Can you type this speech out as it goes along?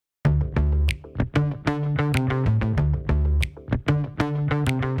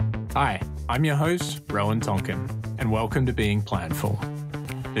Hi, I'm your host, Rowan and welcome to Being Planful,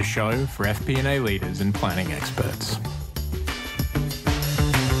 the show for FP&A leaders and planning experts.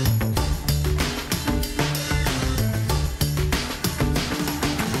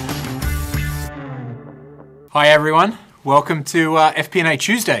 Hi everyone, welcome to FP&A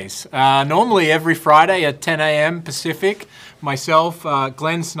Tuesdays. Normally every Friday at 10 a.m. Pacific, myself,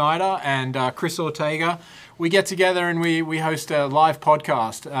 Glenn Snyder and Chris Ortega, we get together and we host a live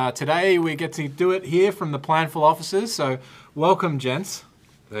podcast. Today we get to do it here from the Planful offices, so welcome gents.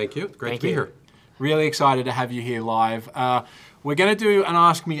 Thank you, great to be here. Really excited to have you here live. We're going to do an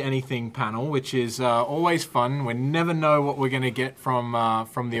Ask Me Anything panel, which is always fun. We never know what we're going to get from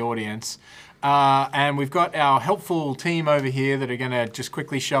the audience. And we've got our helpful team over here that are going to just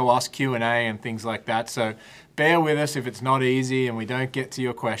quickly show us Q&A and things like that. So bear with us if it's not easy and we don't get to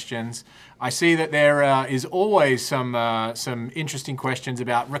your questions. I see that there is always some interesting questions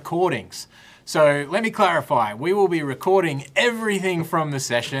about recordings. So let me clarify. We will be recording everything from the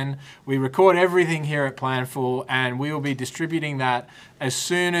session. We record everything here at Planful, and we will be distributing that as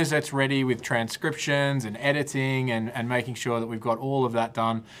soon as it's ready with transcriptions and editing and making sure that we've got all of that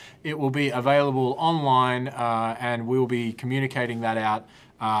done. It will be available online, and we will be communicating that out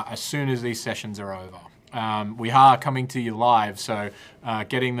as soon as these sessions are over. We are coming to you live, so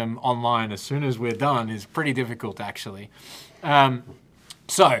getting them online as soon as we're done is pretty difficult, actually.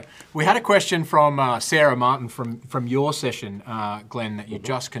 So we had a question from Sarah Martin from your session, Glenn, that you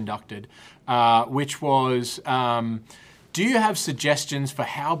just conducted, which was, do you have suggestions for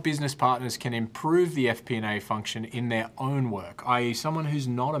how business partners can improve the FP&A function in their own work, i.e. someone who's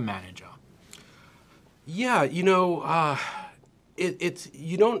not a manager? Yeah,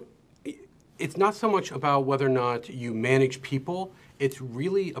 it's not so much about whether or not you manage people, it's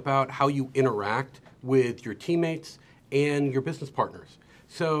really about how you interact with your teammates and your business partners.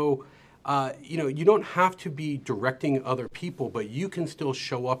 So, you don't have to be directing other people, but you can still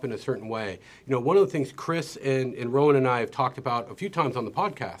show up in a certain way. One of the things Chris and Rowan and I have talked about a few times on the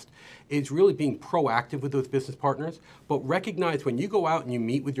podcast is really being proactive with those business partners, but recognize when you go out and you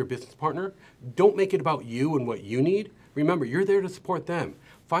meet with your business partner, don't make it about you and what you need. Remember, you're there to support them.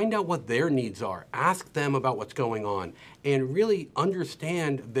 Find out what their needs are. Ask them about what's going on and really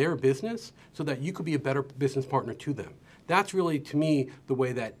understand their business so that you could be a better business partner to them. That's really, to me, the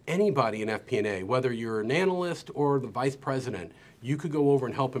way that anybody in FP&A, whether you're an analyst or the vice president, you could go over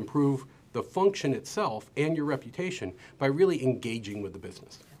and help improve the function itself and your reputation by really engaging with the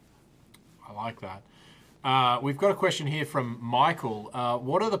business. I like that. We've got a question here from Michael.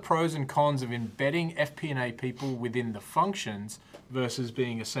 What are the pros and cons of embedding FP&A people within the functions versus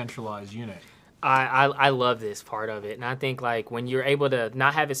being a centralized unit? I love this part of it, and I think like when you're able to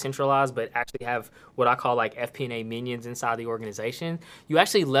not have it centralized but actually have what I call like FP&A minions inside the organization, you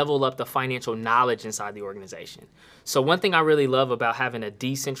actually level up the financial knowledge inside the organization. So one thing I really love about having a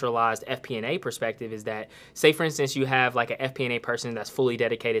decentralized FP&A perspective is that, say for instance, you have like an FP&A person that's fully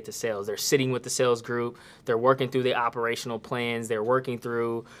dedicated to sales. They're sitting with the sales group, they're working through the operational plans, they're working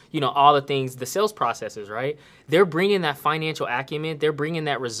through, all the things, the sales processes, right? They're bringing that financial acumen, they're bringing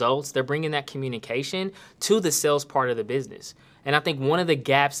that results, they're bringing that communication to the sales part of the business. And I think one of the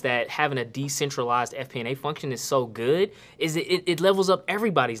gaps that having a decentralized FP&A function is so good is it levels up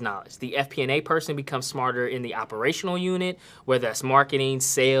everybody's knowledge. The FP&A person becomes smarter in the operational unit, whether that's marketing,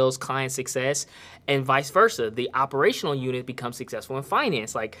 sales, client success, and vice versa. The operational unit becomes successful in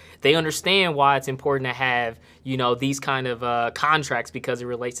finance. Like they understand why it's important to have, these kind of contracts because it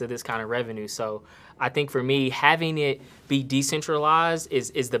relates to this kind of revenue. So I think for me, having it be decentralized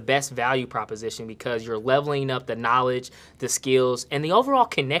is the best value proposition because you're leveling up the knowledge, the skills, and the overall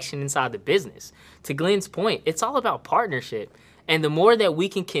connection inside the business. To Glenn's point, it's all about partnership. And the more that we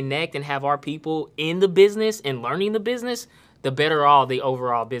can connect and have our people in the business and learning the business, the better all the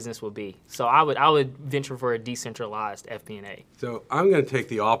overall business will be. So I would venture for a decentralized FP&A. So I'm going to take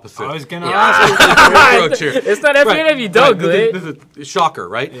the opposite. I was going to ask you. It's not FP&A if you don't, Glenn. This is a shocker,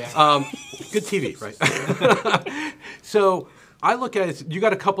 right? Yeah. Good TV, right? So I look at it, you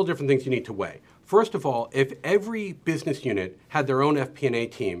got a couple different things you need to weigh. First of all, if every business unit had their own FP&A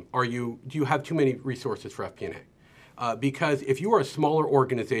team, do you have too many resources for FP&A? Because if you are a smaller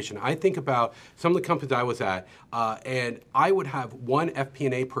organization, I think about some of the companies I was at, and I would have one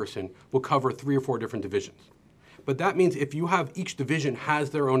FP&A person will cover 3 or 4 different divisions. But that means if you have each division has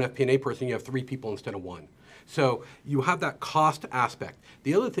their own FP&A person, you have 3 people instead of 1. So you have that cost aspect.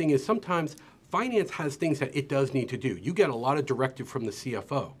 The other thing is sometimes finance has things that it does need to do. You get a lot of directive from the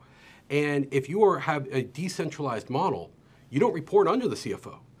CFO. And if you have a decentralized model, you don't report under the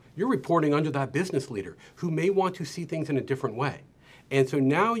CFO. You're reporting under that business leader who may want to see things in a different way. And so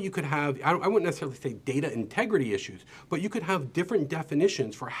now you could have, I wouldn't necessarily say data integrity issues, but you could have different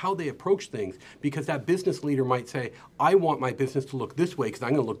definitions for how they approach things, because that business leader might say, I want my business to look this way because I'm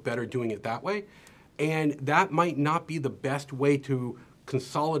going to look better doing it that way. And that might not be the best way to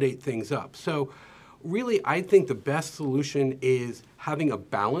consolidate things up. So really, I think the best solution is having a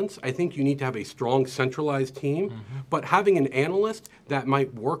balance. I think you need to have a strong centralized team, but having an analyst that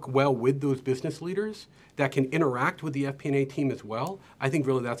might work well with those business leaders, that can interact with the FP&A team as well, I think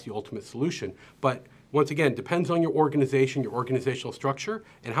really that's the ultimate solution. But once again, depends on your organization, your organizational structure,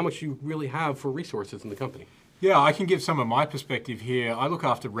 and how much you really have for resources in the company. Yeah, I can give some of my perspective here. I look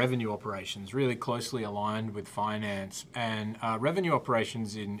after revenue operations, really closely aligned with finance. And revenue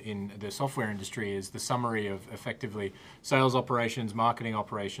operations in the software industry is the summary of effectively sales operations, marketing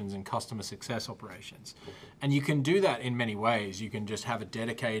operations, and customer success operations. And you can do that in many ways. You can just have a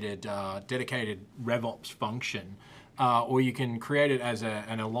dedicated RevOps function, or you can create it as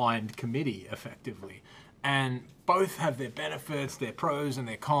an aligned committee effectively. And both have their benefits, their pros and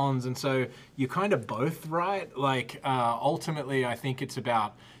their cons, and so you're kind of both right. Like ultimately, I think it's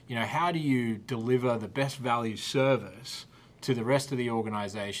about, you know, how do you deliver the best value service to the rest of the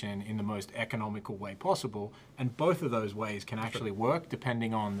organization in the most economical way possible, and both of those ways can actually work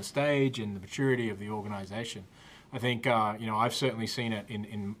depending on the stage and the maturity of the organization. I think you know, I've certainly seen it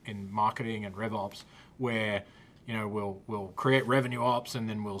in marketing and RevOps where, you know, we'll create revenue ops and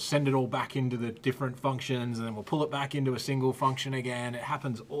then we'll send it all back into the different functions and then we'll pull it back into a single function again. It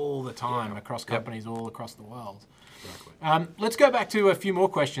happens all the time across companies all across the world. Exactly. Let's go back to a few more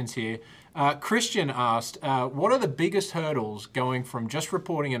questions here. Christian asked, what are the biggest hurdles going from just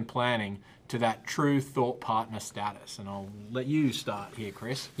reporting and planning to that true thought partner status? And I'll let you start here,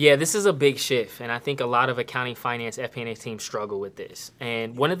 Chris. Yeah, this is a big shift, and I think a lot of accounting, finance, FP&A teams struggle with this.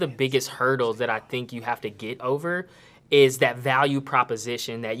 And one of the biggest hurdles that I think you have to get over is that value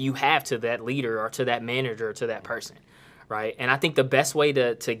proposition that you have to that leader or to that manager or to that person, right? And I think the best way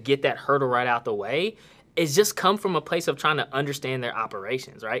to get that hurdle right out the way is just come from a place of trying to understand their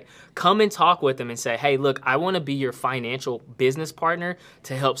operations, right? Come and talk with them and say, hey, look, I want to be your financial business partner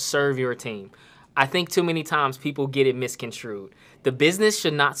to help serve your team. I think too many times people get it misconstrued. The business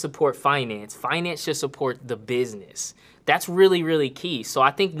should not support finance. Finance should support the business. That's really, really key. So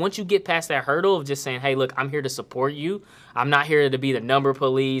I think once you get past that hurdle of just saying, hey, look, I'm here to support you. I'm not here to be the number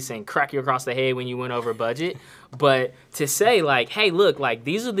police and crack you across the head when you went over budget. But to say like, hey, look, like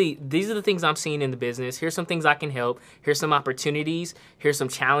these are the things I'm seeing in the business. Here's some things I can help. Here's some opportunities. Here's some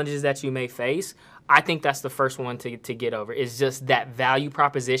challenges that you may face. I think that's the first one to get over, is just that value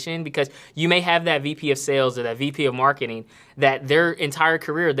proposition, because you may have that VP of sales or that VP of marketing that their entire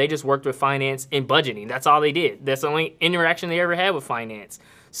career, they just worked with finance and budgeting. That's all they did. That's the only interaction they ever had with finance.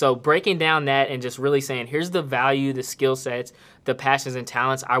 So breaking down that and just really saying, here's the value, the skill sets, the passions and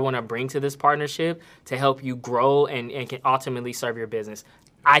talents I want to bring to this partnership to help you grow and can ultimately serve your business.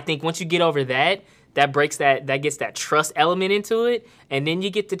 I think once you get over that, that gets that trust element into it, and then you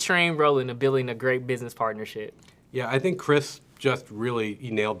get the train rolling of building a great business partnership. Yeah, I think Chris just really, he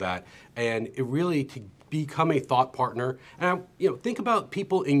nailed that. And it really, to become a thought partner, and think about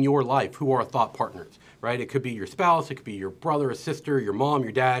people in your life who are thought partners, right? It could be your spouse, it could be your brother or sister, your mom,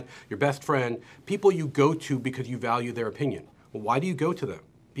 your dad, your best friend, people you go to because you value their opinion. Well, why do you go to them?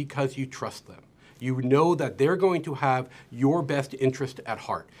 Because you trust them. You know that they're going to have your best interest at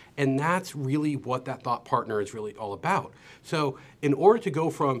heart. And that's really what that thought partner is really all about. So in order to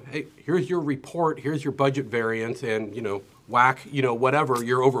go from, hey, here's your report, here's your budget variance, and whack, whatever,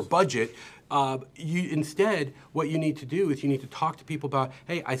 you're over budget, instead, what you need to do is you need to talk to people about,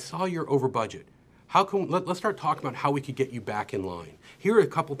 hey, I saw you're over budget. Let's start talking about how we could get you back in line. Here are a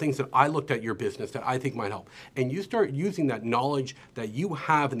couple things that I looked at your business that I think might help. And you start using that knowledge that you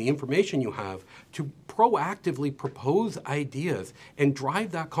have and the information you have to proactively propose ideas and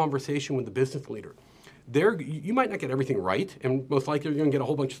drive that conversation with the business leader. You might not get everything right, and most likely you're going to get a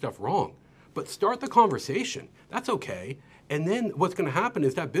whole bunch of stuff wrong. But start the conversation. That's okay. And then what's going to happen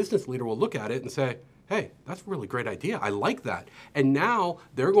is that business leader will look at it and say, hey, that's a really great idea. I like that. And now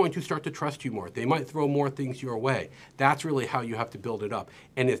they're going to start to trust you more. They might throw more things your way. That's really how you have to build it up.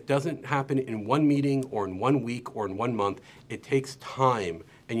 And it doesn't happen in one meeting or in 1 week or in 1 month. It takes time,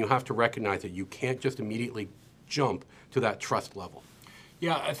 and you have to recognize that you can't just immediately jump to that trust level.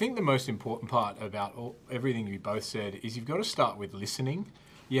 Yeah, I think the most important part about everything you both said is you've got to start with listening.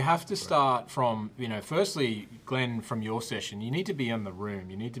 You have to start from, firstly, Glenn, from your session, you need to be in the room.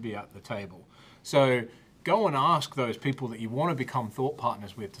 You need to be at the table. So go and ask those people that you want to become thought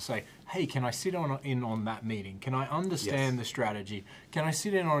partners with to say, hey, can I sit in on that meeting? Can I understand the strategy? Can I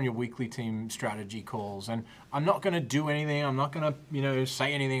sit in on your weekly team strategy calls? And I'm not going to do anything. I'm not going to,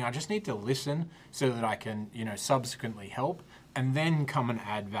 say anything. I just need to listen so that I can, subsequently help and then come and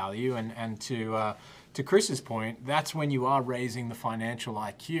add value. And to Chris's point, that's when you are raising the financial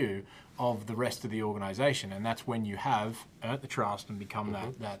IQ of the rest of the organization. And that's when you have earned the trust and become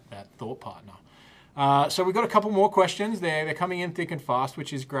that thought partner. So we've got a couple more questions there. They're coming in thick and fast,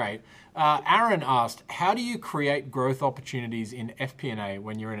 which is great. Aaron asked, how do you create growth opportunities in FP&A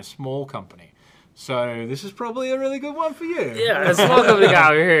when you're in a small company? So this is probably a really good one for you. Yeah, a small company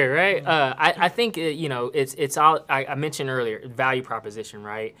guy over here, right? I think, it's all, I mentioned earlier, value proposition,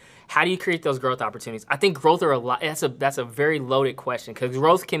 right? How do you create those growth opportunities? I think growth are a lot, that's a very loaded question because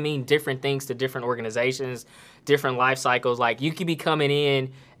growth can mean different things to different organizations, different life cycles. Like you could be coming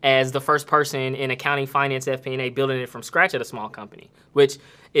in as the first person in accounting, finance, FP&A, building it from scratch at a small company, which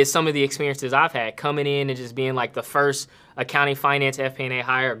is some of the experiences I've had coming in and just being like the first accounting, finance, FP&A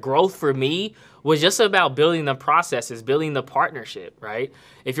hire. Growth for me was just about building the processes, building the partnership, right?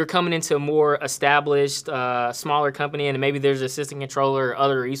 If you're coming into a more established, smaller company and maybe there's assistant controller or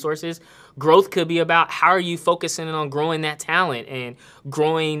other resources, growth could be about how are you focusing on growing that talent and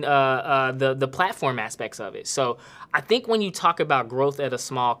growing the platform aspects of it. So I think when you talk about growth at a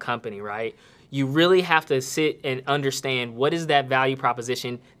small company, right, you really have to sit and understand what is that value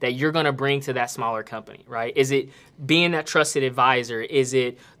proposition that you're going to bring to that smaller company, right? Is it being that trusted advisor? Is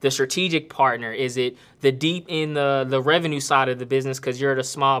it the strategic partner? Is it the deep in the revenue side of the business because you're at a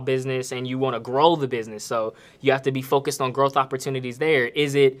small business and you want to grow the business? So you have to be focused on growth opportunities there.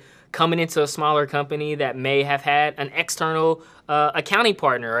 Is it coming into a smaller company that may have had an external accounting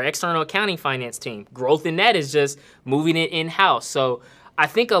partner or external accounting finance team? Growth in that is just moving it in-house. So I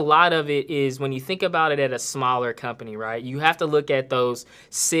think a lot of it is when you think about it at a smaller company, right? You have to look at those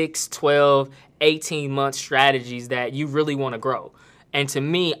 6, 12, 18-month strategies that you really want to grow. And to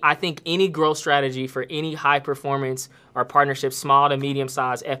me, I think any growth strategy for any high performance or partnership, small to medium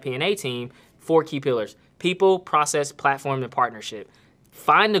sized FP&A team, 4 key pillars: people, process, platform, and partnership.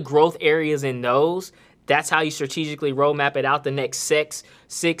 Find the growth areas in those. That's how you strategically roadmap it out the next 6,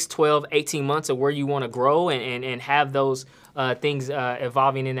 12, 18 months of where you want to grow and have those things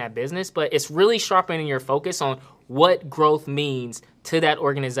evolving in that business. But it's really sharpening your focus on what growth means to that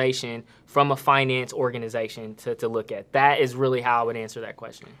organization from a finance organization to look at. That is really how I would answer that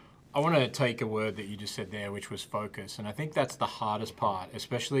question. I want to take a word that you just said there, which was focus. And I think that's the hardest part,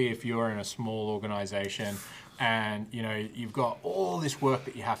 especially if you're in a small organization and you've got all this work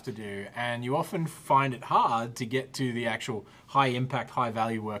that you have to do, and you often find it hard to get to the actual high impact, high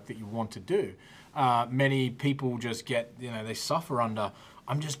value work that you want to do. Many people just get, they suffer under,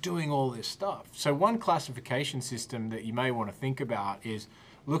 I'm just doing all this stuff. So one classification system that you may want to think about is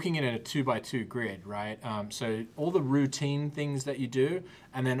looking at a 2x2 grid, right? So all the routine things that you do,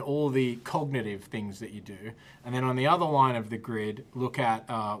 and then all the cognitive things that you do. And then on the other line of the grid, look at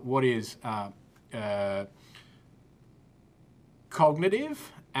what is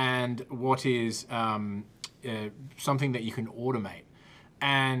cognitive and what is something that you can automate.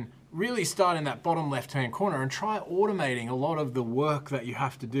 And really start in that bottom left-hand corner and try automating a lot of the work that you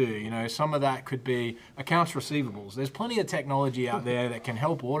have to do. Some of that could be accounts receivables. There's plenty of technology out there that can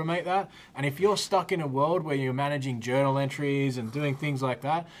help automate that. And if you're stuck in a world where you're managing journal entries and doing things like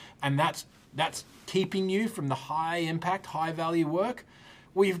that, and that's keeping you from the high impact, high value work,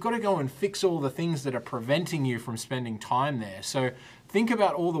 well, you've got to go and fix all the things that are preventing you from spending time there. So think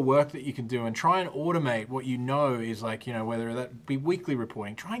about all the work that you can do and try and automate what is like, whether that be weekly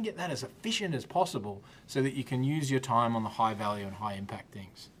reporting. Try and get that as efficient as possible so that you can use your time on the high value and high impact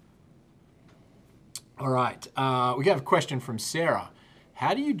things. All right, we have a question from Sarah.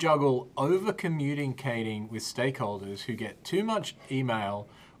 How do you juggle over-communicating with stakeholders who get too much email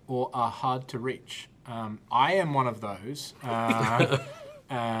or are hard to reach? I am one of those.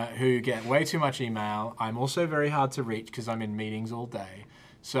 Who get way too much email. I'm also very hard to reach because I'm in meetings all day.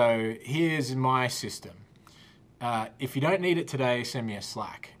 So here's my system. If you don't need it today, send me a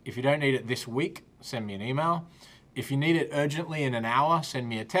Slack. If you don't need it this week, send me an email. If you need it urgently in an hour, send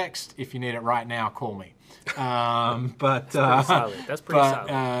me a text. If you need it right now, call me. That's pretty solid. That's pretty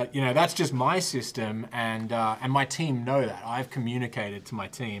solid. That's just my system, and my team know that. I've communicated to my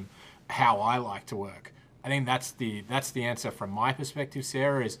team how I like to work. I think that's the answer from my perspective,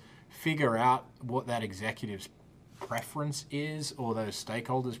 Sarah, is figure out what that executive's preference is or those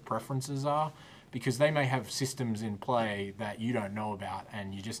stakeholders' preferences are. because they may have systems in play that you don't know about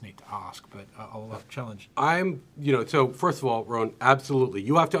and you just need to ask. But I'll challenge. So first of all, Rowan, absolutely.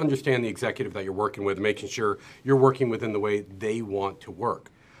 You have to understand the executive that you're working with, making sure you're working within the way they want to work.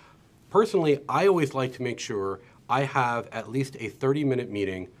 Personally, I always like to make sure I have at least a 30-minute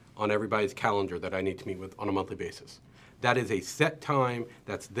meeting on everybody's calendar that I need to meet with on a monthly basis. That is a set time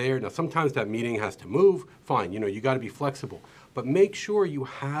that's there. Now, sometimes that meeting has to move. Fine, you got to be flexible. But make sure you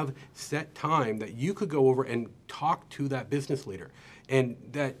have set time that you could go over and talk to that business leader and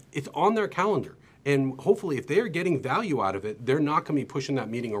that it's on their calendar. And hopefully, if they're getting value out of it, they're not going to be pushing that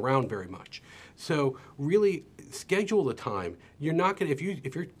meeting around very much. So really schedule the time. You're not going to,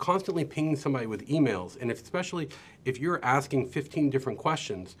 if you're constantly pinging somebody with emails, and especially if you're asking 15 different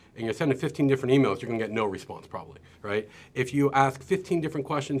questions and you're sending 15 different emails, you're going to get no response probably, right? If you ask 15 different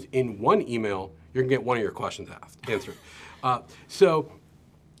questions in one email, you're going to get one of your questions answered. So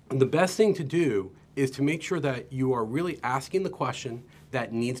the best thing to do is to make sure that you are really asking the question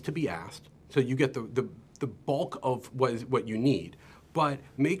that needs to be asked, so you get the bulk of what you need. But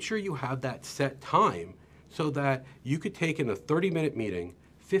make sure you have that set time so that you could take in a 30-minute meeting,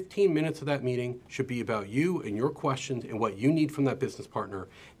 15 minutes of that meeting should be about you and your questions and what you need from that business partner,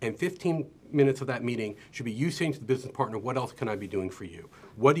 and 15 minutes of that meeting should be you saying to the business partner, what else can I be doing for you?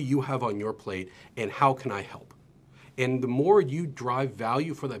 What do you have on your plate, and how can I help? And the more you drive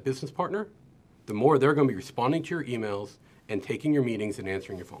value for that business partner, the more they're going to be responding to your emails and taking your meetings and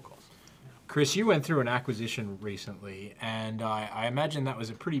answering your phone calls. Chris, you went through an acquisition recently, and I imagine that was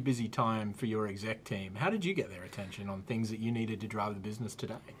a pretty busy time for your exec team. How did you get their attention on things that you needed to drive the business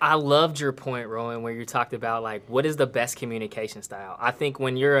today? I loved your point, Rowan, where you talked about what is the best communication style. I think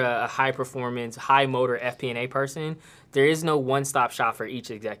when you're a high performance, high motor FP&A person, there is no one-stop shop for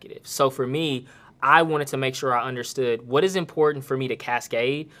each executive. So for me, I wanted to make sure I understood what is important for me to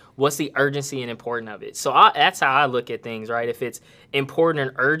cascade, what's the urgency and importance of it. So that's how I look at things, right? If it's important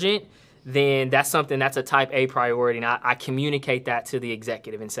and urgent, then that's a type A priority, and I communicate that to the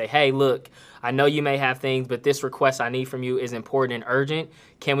executive and say, hey, look, I know you may have things, but this request I need from you is important and urgent.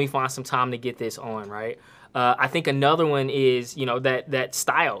 Can we find some time to get this on, right? I think another one is, that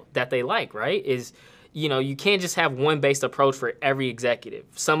style that they like, right, is, you can't just have one based approach for every executive.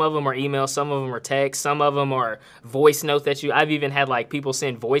 Some of them are emails, some of them are text, some of them are voice notes I've even had people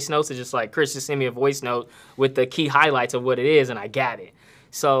send voice notes. It's just Chris, just send me a voice note with the key highlights of what it is, and I got it.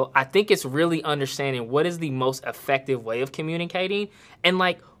 So I think it's really understanding what is the most effective way of communicating and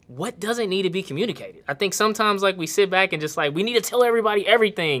what doesn't need to be communicated. I think sometimes we sit back and just we need to tell everybody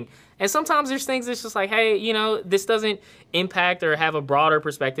everything. And sometimes there's things that's just hey, this doesn't impact or have a broader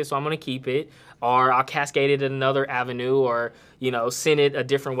perspective, so I'm going to keep it. Or I'll cascade it in another avenue or, send it a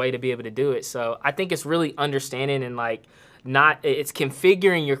different way to be able to do it. So I think it's really understanding and it's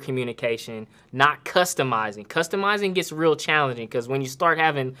configuring your communication, not customizing. Customizing gets real challenging because when you start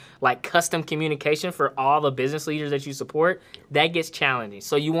having custom communication for all the business leaders that you support, that gets challenging.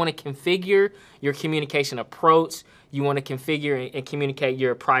 So you want to configure your communication approach. You want to configure and communicate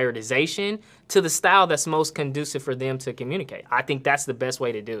your prioritization to the style that's most conducive for them to communicate. I think that's the best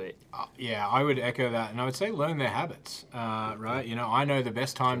way to do it. Yeah, I would echo that. And I would say learn their habits, right? I know the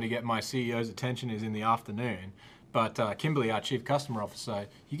best time to get my CEO's attention is in the afternoon. But Kimberly, our Chief Customer Officer,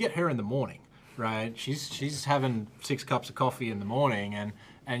 you get her in the morning, right? She's having 6 cups of coffee in the morning, and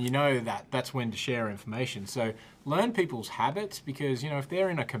that's when to share information. So learn people's habits because, if they're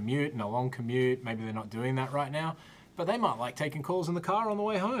in a long commute, maybe they're not doing that right now, but they might like taking calls in the car on the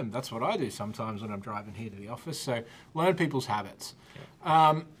way home. That's what I do sometimes when I'm driving here to the office. So learn people's habits.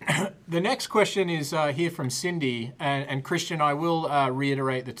 The next question is here from Cindy, and Christian, I will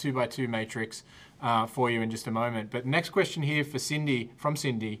reiterate the 2x2 matrix for you in just a moment. But next question here from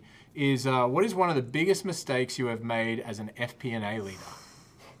Cindy is, what is one of the biggest mistakes you have made as an FP&A leader?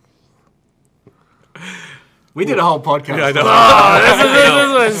 We did a whole podcast. Yeah, I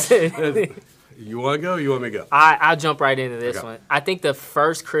know. This was You want to go? You want me to go? I'll jump right into this one. I think the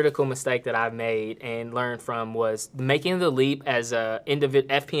first critical mistake that I've made and learned from was making the leap as a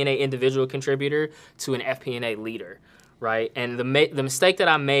FP&A individual contributor to an FP&A leader. Right, and the mistake that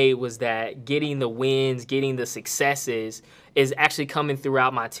I made was that getting the wins, getting the successes is actually coming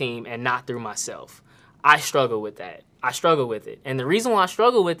throughout my team and not through myself. I struggle with that. I struggle with it. And the reason why I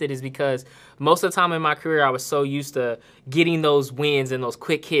struggle with it is because most of the time in my career, I was so used to getting those wins and those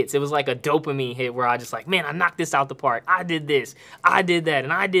quick hits. It was like a dopamine hit where I just man, I knocked this out the park. I did this, I did that,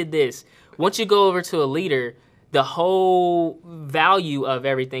 and I did this. Once you go over to a leader, the whole value of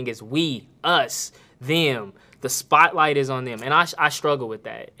everything is we, us, them. The spotlight is on them, and I struggle with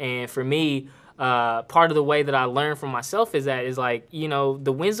that. And for me, part of the way that I learn from myself is like, you know,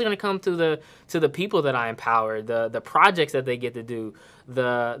 the wins are going to come to the people that I empower, the projects that they get to do,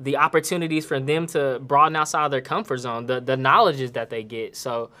 the opportunities for them to broaden outside of their comfort zone, the knowledges that they get.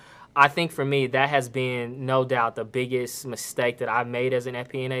 So I think for me, that has been no doubt the biggest mistake that I've made as an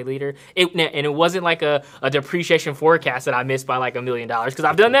FP&A leader. And it wasn't like a depreciation forecast that I missed by like $1 million, because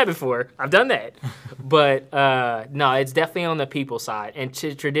I've done that before. I've done that. But no, it's definitely on the people side. And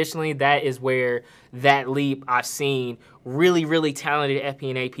traditionally, that is where that leap I've seen really, really talented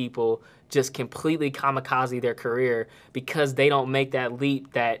FP&A people just completely kamikaze their career because they don't make that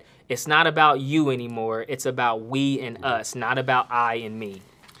leap that it's not about you anymore. It's about we and us, not about I and me.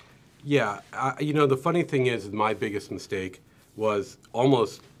 Yeah, you know, the funny thing is my biggest mistake was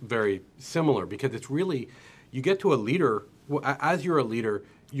almost very similar, because it's really, you get to a leader, as you're a leader,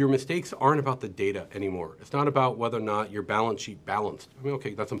 your mistakes aren't about the data anymore. It's not about whether or not your balance sheet balanced. I mean,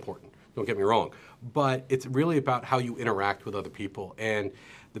 okay, that's important, don't get me wrong, but it's really about how you interact with other people. And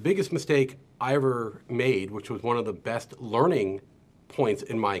the biggest mistake I ever made, which was one of the best learning points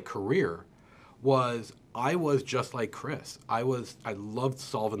in my career, was I was just like Chris. I loved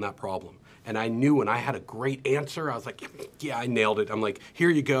solving that problem. And I knew when I had a great answer, I was like, yeah, I nailed it. I'm like, here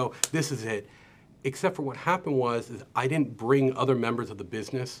you go, this is it. Except for what happened was I didn't bring other members of the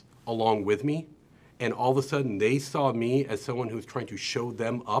business along with me. And all of a sudden they saw me as someone who was trying to show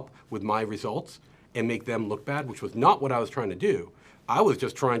them up with my results and make them look bad, which was not what I was trying to do. I was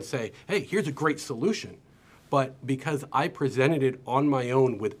just trying to say, hey, here's a great solution. But because I presented it on my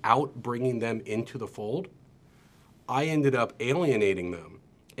own without bringing them into the fold, I ended up alienating them.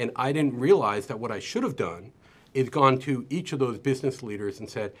 And I didn't realize that what I should have done is gone to each of those business leaders and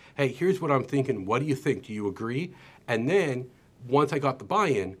said, hey, here's what I'm thinking. What do you think? Do you agree? And then once I got the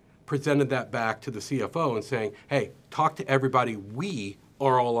buy-in, presented that back to the CFO and saying, hey, talk to everybody. We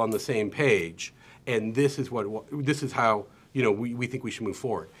are all on the same page. And this is how, you know, we think we should move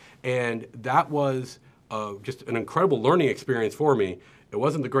forward. And that was just an incredible learning experience for me. It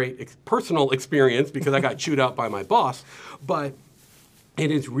wasn't the great personal experience because I got chewed out by my boss, but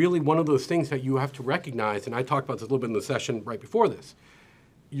it is really one of those things that you have to recognize, and I talked about this a little bit in the session right before this.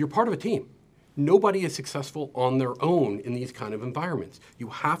 You're part of a team. Nobody is successful on their own in these kind of environments. You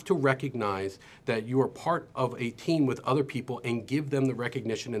have to recognize that you are part of a team with other people and give them the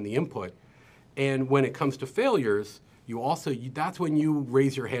recognition and the input. And when it comes to failures, that's when you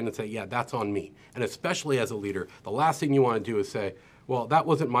raise your hand and say, yeah, that's on me. And especially as a leader, the last thing you want to do is say, well, that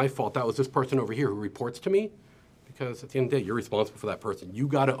wasn't my fault. That was this person over here who reports to me. Because at the end of the day, you're responsible for that person. You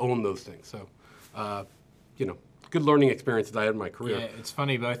got to own those things. So, you know, good learning experiences I had in my career. Yeah, it's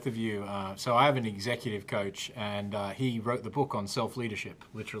funny, both of you. So I have an executive coach, and he wrote the book on self-leadership.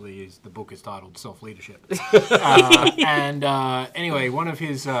 Literally, the book is titled Self-Leadership. Anyway, one of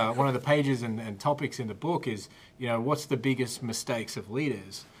the pages and topics in the book is, you know, what's the biggest mistakes of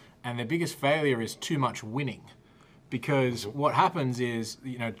leaders? And the biggest failure is too much winning. Because what happens is,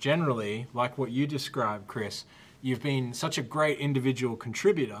 you know, generally, like what you described, Chris, you've been such a great individual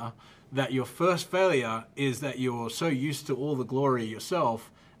contributor that your first failure is that you're so used to all the glory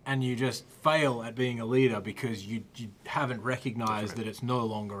yourself, and you just fail at being a leader because you haven't recognized that it's no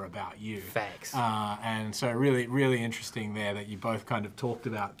longer about you. Facts. And so really, really interesting there that you both kind of talked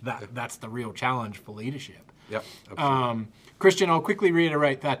about that. That's the real challenge for leadership. Yep, absolutely. Christian, I'll quickly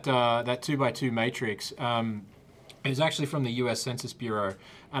reiterate that 2x2 matrix. It's actually from the U.S. Census Bureau,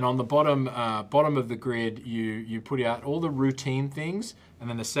 and on the bottom of the grid, you put out all the routine things, and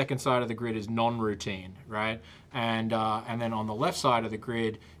then the second side of the grid is non-routine, right? And then on the left side of the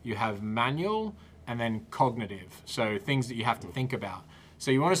grid, you have manual and then cognitive, so things that you have to think about. So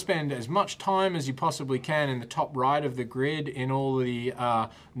you want to spend as much time as you possibly can in the top right of the grid in all the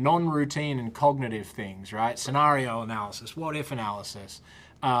non-routine and cognitive things, right? Scenario analysis, what-if analysis.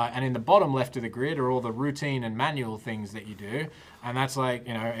 And in the bottom left of the grid are all the routine and manual things that you do. And that's like,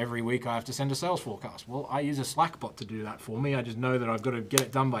 you know, every week I have to send a sales forecast. Well, I use a Slack bot to do that for me. I just know that I've got to get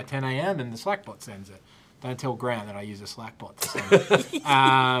it done by 10 a.m. and the Slack bot sends it. Don't tell Grant that I use a Slack bot to send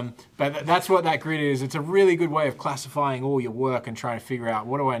it. But that's what that grid is. It's a really good way of classifying all your work and trying to figure out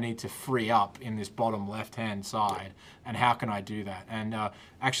what do I need to free up in this bottom left-hand side and how can I do that. And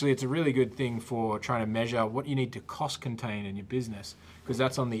actually, it's a really good thing for trying to measure what you need to cost contain in your business, because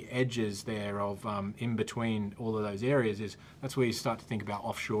that's on the edges there of in between all of those areas. That's where you start to think about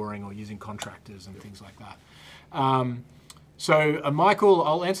offshoring or using contractors and things like that. So Michael,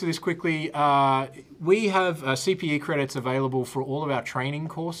 I'll answer this quickly. We have CPE credits available for all of our training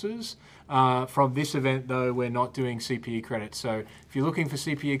courses. From this event, though, we're not doing CPE credits. So if you're looking for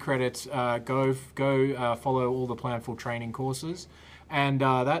CPE credits, go follow all the Planful training courses. And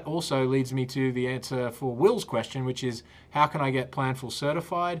that also leads me to the answer for Will's question, which is, how can I get Planful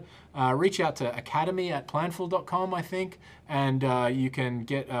certified? Reach out to academy@planful.com, I think, and you can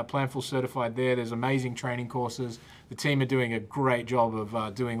get Planful certified there. There's amazing training courses. The team are doing a great job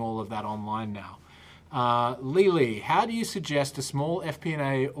of doing all of that online now. Lily, how do you suggest a small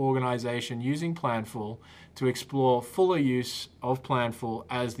FP&A organization using Planful to explore fuller use of Planful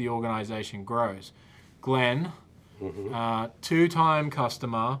as the organization grows? Glenn, two-time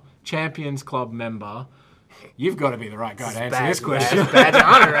customer, Champions Club member. You've got to be the right guy to answer this question. Badge of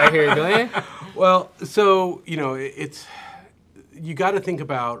honor right here, Glenn. Well, so, you got to think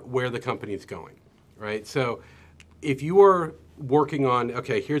about where the company's going, right? So if you are working on,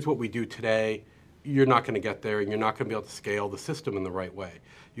 okay, here's what we do today, you're not going to get there and you're not going to be able to scale the system in the right way.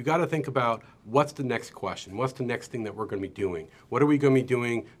 You got to think about what's the next question, what's the next thing that we're going to be doing, what are we going to be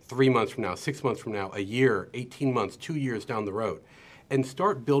doing 3 months from now, 6 months from now, a year, 18 months, 2 years down the road, and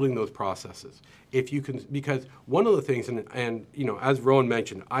start building those processes. If you can, because one of the things, and as Rowan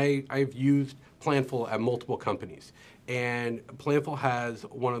mentioned, I've used Planful at multiple companies, and Planful has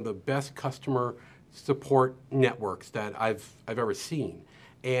one of the best customer support networks that I've ever seen.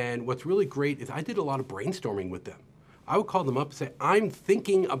 And what's really great is I did a lot of brainstorming with them. I would call them up and say, I'm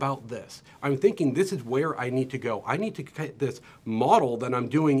thinking about this. I'm thinking this is where I need to go. I need to get this model that I'm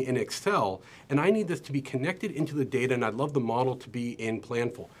doing in Excel, and I need this to be connected into the data, and I'd love the model to be in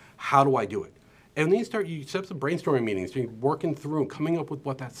Planful. How do I do it? And then you set up some brainstorming meetings, you're working through and coming up with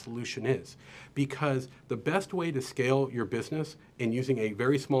what that solution is. Because the best way to scale your business in using a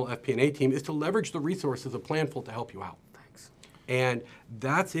very small FP&A team is to leverage the resources of Planful to help you out. And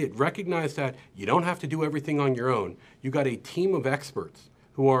that's it. Recognize that you don't have to do everything on your own. You got a team of experts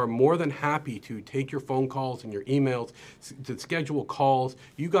who are more than happy to take your phone calls and your emails, to schedule calls.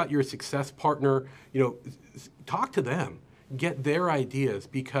 You got your success partner, talk to them. Get their ideas,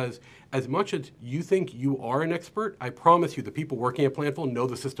 because as much as you think you are an expert, I promise you the people working at Planful know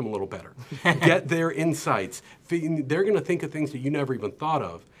the system a little better. Get their insights. They're going to think of things that you never even thought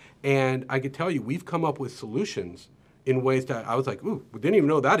of. And I can tell you, we've come up with solutions in ways that I was like, ooh, we didn't even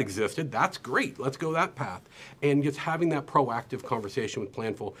know that existed. That's great. Let's go that path. And just having that proactive conversation with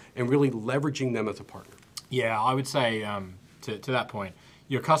Planful and really leveraging them as a partner. Yeah, I would say to that point,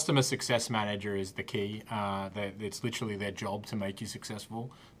 your customer success manager is the key. It's literally their job to make you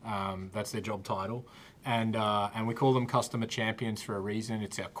successful. That's their job title. And we call them customer champions for a reason.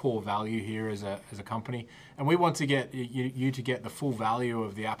 It's our core value here as a company. And we want to get you to get the full value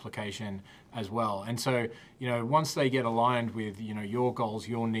of the application as well. And so, once they get aligned with, your goals,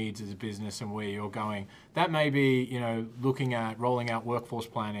 your needs as a business and where you're going, that may be, looking at rolling out workforce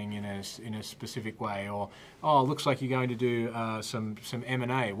planning in a specific way, or, oh, it looks like you're going to do some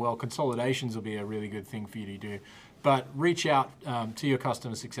M&A. Well, consolidations will be a really good thing for you to do. But reach out to your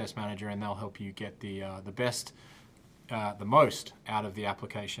customer success manager, and they'll help you get the best, the most out of the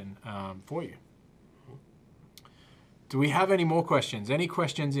application for you. Do we have any more questions? Any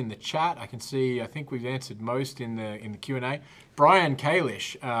questions in the chat? I think we've answered most in the Q&A. Brian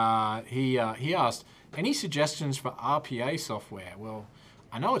Kalish, he asked, any suggestions for RPA software? Well,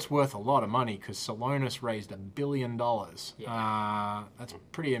 I know it's worth a lot of money because Celonis raised $1 billion. Yeah. That's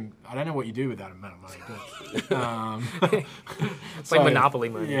pretty. I don't know what you do with that amount of money. But, it's like Monopoly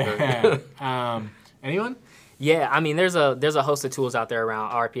money. Yeah. Anyone? Yeah, I mean, there's a host of tools out there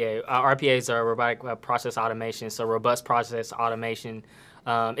around RPA. RPAs are robotic process automation, so robust process automation.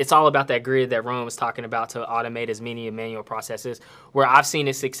 It's all about that grid that Rowan was talking about to automate as many manual processes. Where I've seen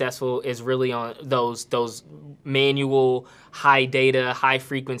it successful is really on those manual, high data, high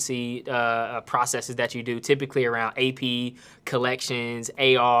frequency processes that you do, typically around AP, collections,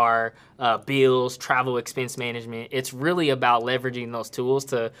 AR, bills, travel expense management. It's really about leveraging those tools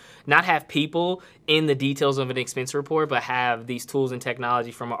to not have people in the details of an expense report, but have these tools and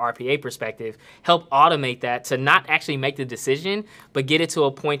technology from an RPA perspective help automate that to not actually make the decision, but get it to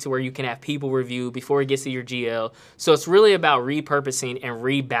a point to where you can have people review before it gets to your GL. So it's really about repurposing and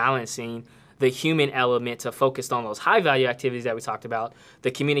rebalancing the human element to focus on those high value activities that we talked about, the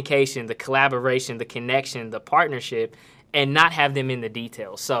communication, the collaboration, the connection, the partnership, and not have them in the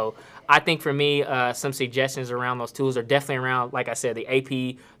details. So I think for me, some suggestions around those tools are definitely around, like I said, the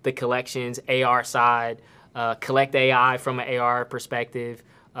AP, the collections, AR side, Collect AI from an AR perspective,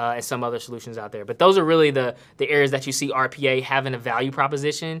 and some other solutions out there. But those are really the areas that you see RPA having a value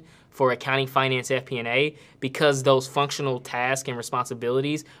proposition for accounting, finance, FP&A, because those functional tasks and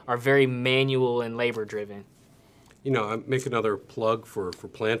responsibilities are very manual and labor driven. I make another plug for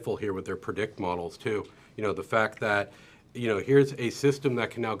Planful here with their predict models too. The fact that here's a system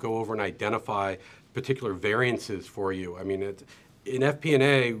that can now go over and identify particular variances for you. I mean, in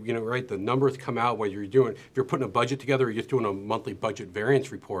FP&A, you know, right, the numbers come out whether if you're putting a budget together or you're just doing a monthly budget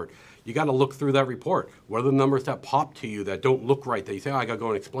variance report, you got to look through that report. What are the numbers that pop to you that don't look right that you say, oh, I got to go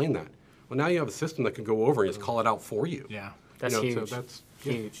and explain that? Well, now you have a system that can go over and just call it out for you. Yeah. That's You know, huge. So that's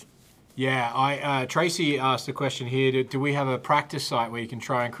Huge. Yeah, Tracy asked a question here. Do we have a practice site where you can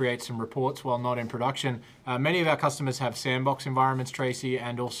try and create some reports while not in production? Many of our customers have sandbox environments, Tracy,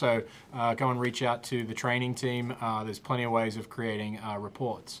 and also go and reach out to the training team. There's plenty of ways of creating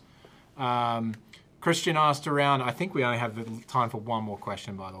reports. Christian asked around, I think we only have time for one more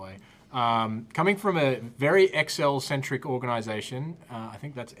question, by the way. Coming from a very Excel-centric organization, I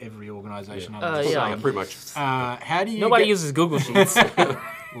think that's every organization under the sun. yeah, pretty much. How do you Nobody uses Google Sheets.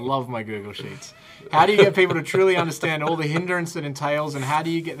 Love my Google Sheets. How do you get people to truly understand all the hindrance that entails, and how do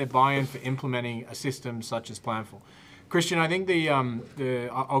you get their buy-in for implementing a system such as Planful? Christian, I think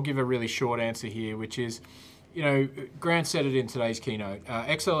I'll give a really short answer here, which is, you know, Grant said it in today's keynote.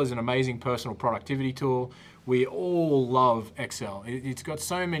 Excel is an amazing personal productivity tool. We all love Excel. It's got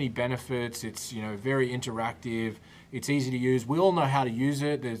so many benefits. It's, you know, very interactive. It's easy to use. We all know how to use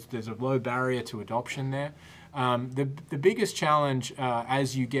it. There's a low barrier to adoption there. The biggest challenge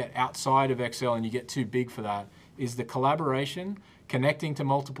as you get outside of Excel and you get too big for that is the collaboration, connecting to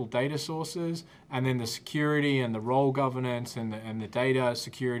multiple data sources, and then the security and the role governance and the data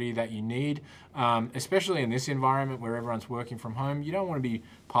security that you need, especially in this environment where everyone's working from home. You don't want to be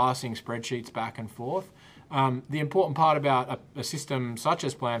passing spreadsheets back and forth. The important part about a system such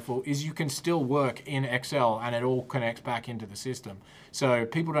as Planful is you can still work in Excel and it all connects back into the system. So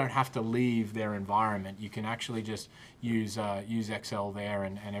people don't have to leave their environment. You can actually just use Excel there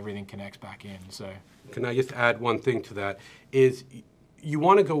and everything connects back in. So, can I just add one thing to that? Is you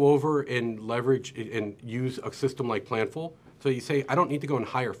want to go over and leverage and use a system like Planful. So you say, I don't need to go and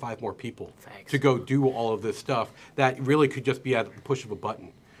hire 5 more people to go do all of this stuff that really could just be at the push of a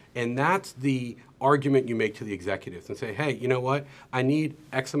button. And that's the argument you make to the executives and say, hey, you know what? I need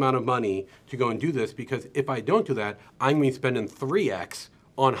X amount of money to go and do this because if I don't do that, I'm going to be spending 3X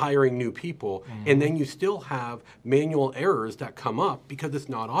on hiring new people. And then you still have manual errors that come up because it's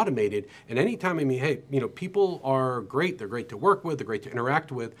not automated. And anytime, I mean, hey, you know, people are great. They're great to work with. They're great to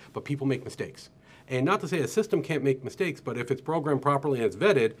interact with. But people make mistakes. And not to say a system can't make mistakes, but if it's programmed properly and it's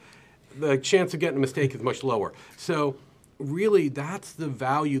vetted, the chance of getting a mistake is much lower. So really, that's the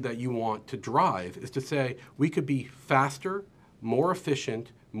value that you want to drive, is to say we could be faster, more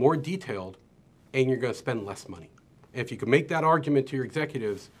efficient, more detailed, and you're going to spend less money. And if you can make that argument to your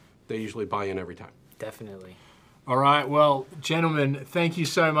executives, they usually buy in every time. Definitely. all right, well, gentlemen, thank you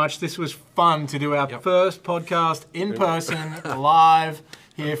so much. This was fun to do our first podcast in person, live,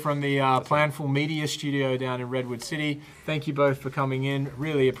 here from the Planful Media Studio down in Redwood City. Thank you both for coming in.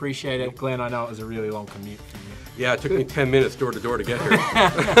 Really appreciate it. Glenn, I know it was a really long commute for you. Yeah, it took me 10 minutes door to door to get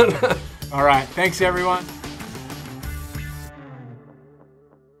here. All right, thanks everyone.